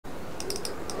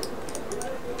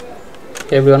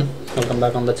Hey everyone, welcome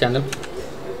back on the channel.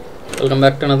 Welcome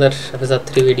back to another episode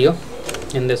 3 video.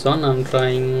 In this one I'm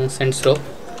trying Saints Row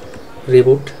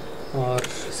reboot or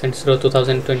Saints Row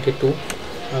 2022.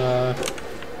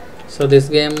 So this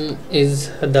game is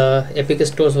the Epic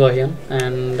Stores version,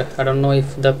 and I don't know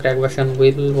if the crack version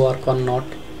will work or not,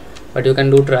 but you can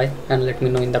do try and let me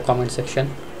know in the comment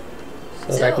section.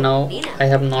 So right now I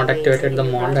have not activated the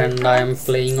mod and I am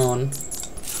playing on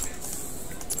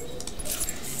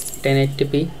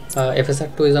 1080p.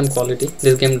 FSR2 is on quality.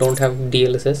 This game don't have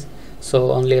DLSS,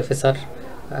 so only FSR,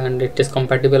 and it is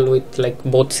compatible with like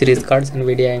both series cards,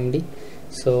 NVIDIA, AMD,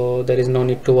 so there is no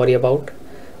need to worry about.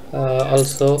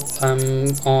 Also I'm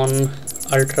on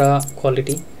ultra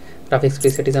quality. Graphics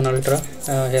preset is on ultra.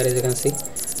 Here as you can see,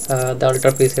 the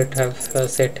ultra preset have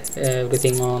set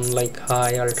everything on like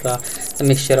high, ultra, a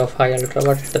mixture of high, ultra,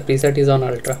 but the preset is on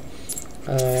ultra.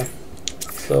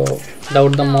 So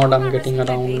without the mod I'm getting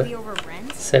around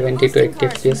 70 to 80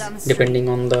 fps depending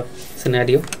on the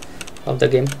scenario of the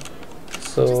game.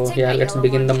 So yeah, let's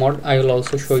begin the mod. I will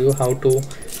also show you how to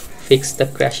fix the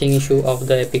crashing issue of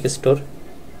the Epic Store.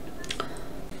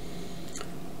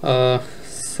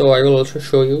 So I will also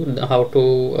show you how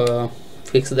to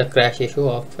fix the crash issue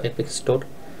of Epic Store.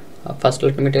 First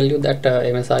let me tell you that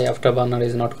MSI Afterburner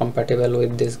is not compatible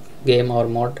with this game or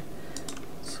mod.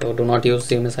 So do not use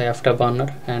MSI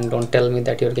Afterburner and don't tell me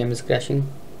that your game is crashing.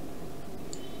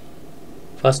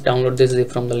 First download this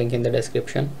zip from the link in the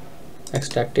description,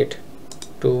 extract it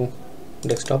to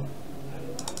desktop,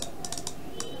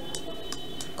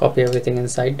 copy everything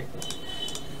inside,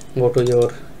 go to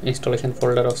your installation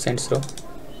folder of Saints Row,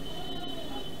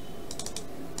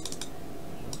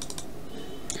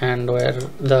 and where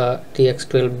the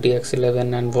tx12,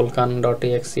 dx11 and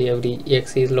vulkan.exe, every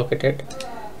exe is located,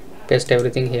 paste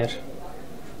everything here.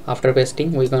 After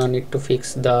pasting, we're gonna need to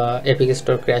fix the Epic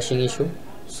Store crashing issue.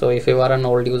 So if you are an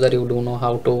old user, you do know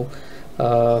how to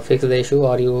fix the issue,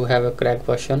 or you have a cracked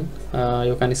version,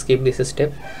 you can skip this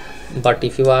step. But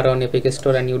if you are on Epic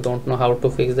Store and you don't know how to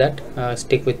fix that,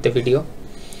 stick with the video.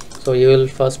 So you will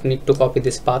first need to copy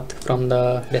this path from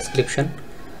the description.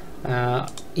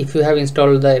 If you have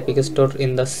installed the Epic Store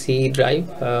in the C drive,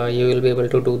 you will be able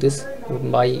to do this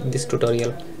by this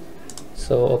tutorial.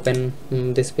 So open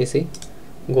this PC,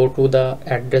 go to the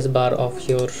address bar of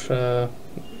your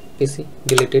PC,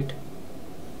 delete it,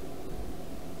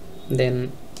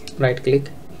 then right click,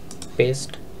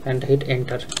 paste and hit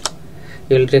enter.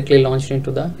 You will directly launch into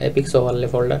the Epic overlay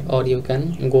folder, or you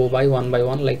can go by one,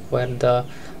 like where the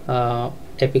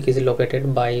Epic is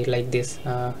located by like this,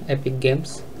 Epic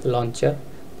Games, Launcher,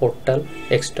 Portal,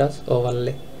 Extras,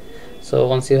 Overlay. So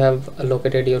once you have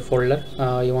located your folder,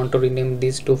 you want to rename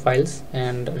these two files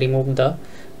and remove the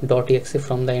 .exe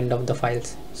from the end of the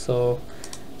files. So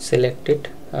select it,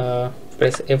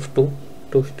 press F2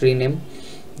 to rename,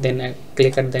 then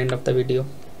click at the end of the video,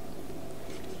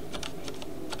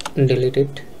 delete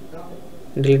it,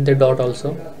 delete the dot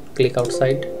also, click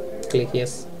outside, click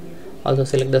yes. Also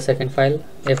select the second file,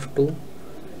 F2,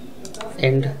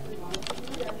 end,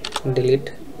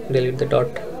 delete the dot,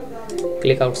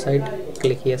 click outside,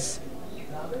 click yes.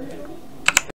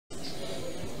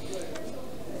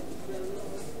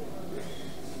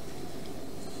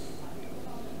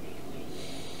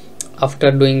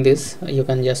 After doing this, you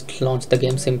can just launch the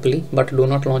game simply, but do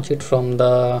not launch it from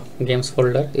the games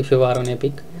folder. If you are on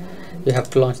Epic, you have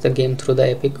to launch the game through the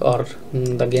Epic, or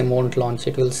the game won't launch.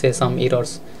 It will say some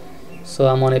errors. So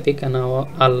I'm on Epic and now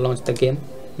I'll launch the game.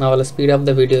 Now I'll speed up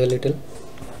the video a little.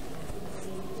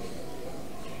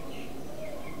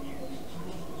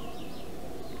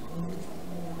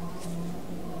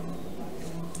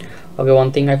 Okay,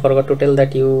 one thing I forgot to tell,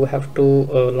 that you have to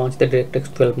launch the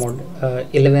DirectX 12 mode.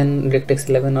 DirectX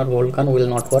 11 or Vulkan will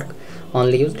not work.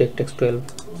 Only use DirectX 12.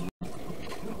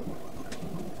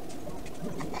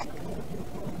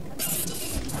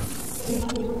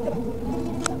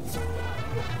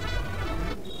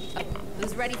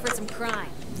 Who's ready for some crime?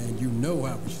 And you know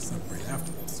how we should celebrate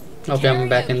afterwards. Okay, I'm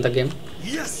back in the game.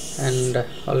 Yes! And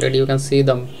already you can see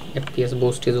the FPS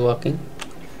boost is working.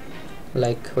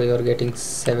 Like we were getting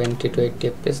 70 to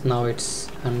 80 fps, now it's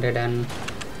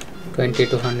 120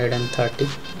 to 130.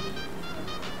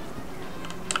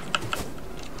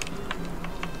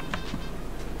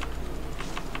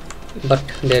 But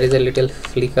there is a little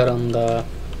flicker on the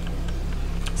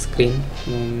screen,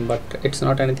 but it's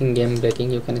not anything game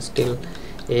breaking. You can still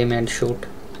aim and shoot.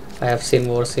 I have seen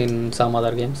worse in some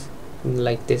other games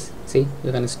like this. See,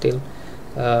 you can still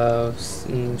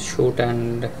shoot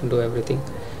and do everything.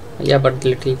 Yeah, but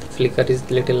little flicker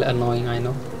is little annoying, I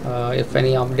know. If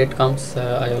any update comes,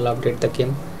 I will update the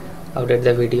game, update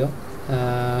the video,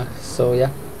 So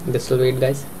yeah, this will be it,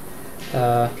 guys.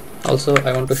 Also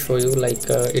I want to show you, like,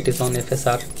 it is on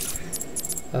FSR.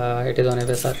 It is on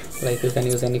FSR, like you can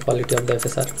use any quality of the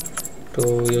FSR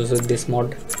to use with this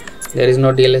mod. There is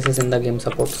no DLSS in the game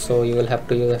support, so you will have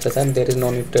to use FSR. There is no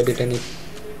need to edit any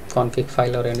config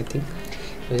file or anything.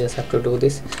 You just have to do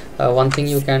this. One thing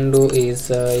you can do is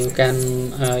you can,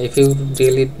 if you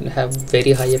really have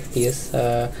very high FPS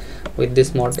with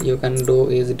this mod, you can do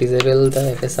is disable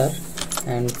the FSR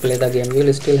and play the game. You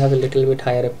will still have a little bit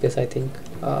higher FPS, I think.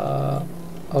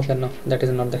 Okay, no, that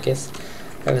is not the case.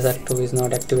 FSR 2 is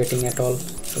not activating at all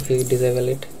if you disable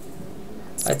it.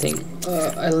 I think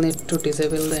I'll need to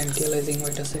disable the anti-aliasing.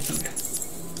 Wait a second.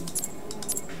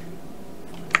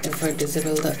 If I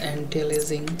disable the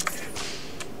anti-aliasing,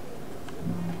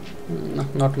 no,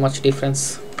 not much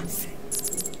difference.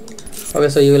 Okay,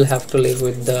 so you will have to live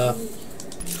with the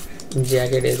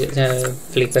jagged edge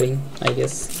flickering, I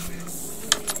guess.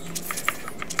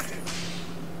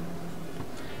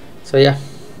 So yeah,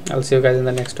 I'll see you guys in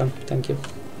the next one. Thank you.